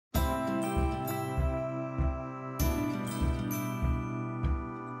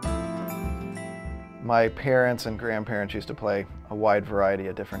My parents and grandparents used to play a wide variety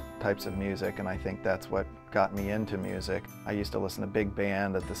of different types of music, and I think that's what got me into music. I used to listen to big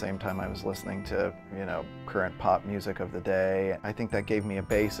band at the same time I was listening to, current pop music of the day. I think that gave me a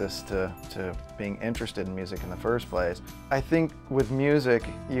basis to being interested in music in the first place. I think with music,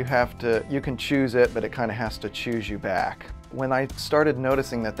 you can choose it, but it kind of has to choose you back. When I started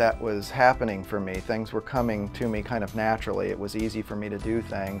noticing that that was happening for me, things were coming to me kind of naturally. It was easy for me to do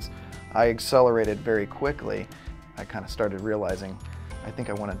things. I accelerated very quickly. I kind of started realizing, I think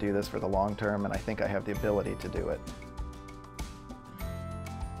I want to do this for the long term, and I think I have the ability to do it.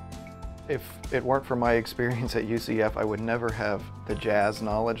 If it weren't for my experience at UCF, I would never have the jazz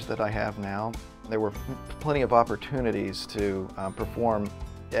knowledge that I have now. There were plenty of opportunities to perform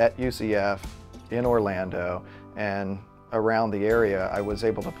at UCF, in Orlando, and around the area. I was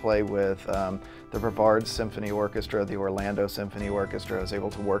able to play with the Brevard Symphony Orchestra, the Orlando Symphony Orchestra. I was able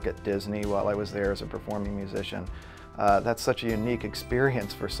to work at Disney while I was there as a performing musician. That's such a unique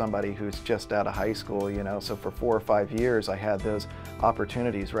experience for somebody who's just out of high school, so for 4 or 5 years I had those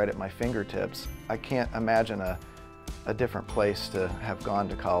opportunities right at my fingertips. I can't imagine a different place to have gone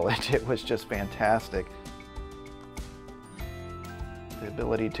to college. It was just fantastic. The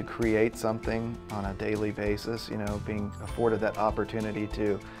ability to create something on a daily basis, being afforded that opportunity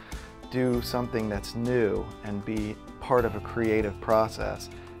to do something that's new and be part of a creative process.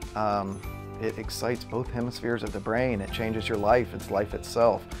 It excites both hemispheres of the brain. It changes your life. It's life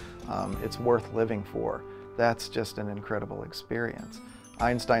itself. It's worth living for. That's just an incredible experience.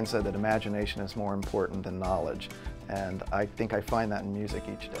 Einstein said that imagination is more important than knowledge, and I think I find that in music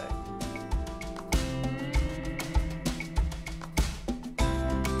each day.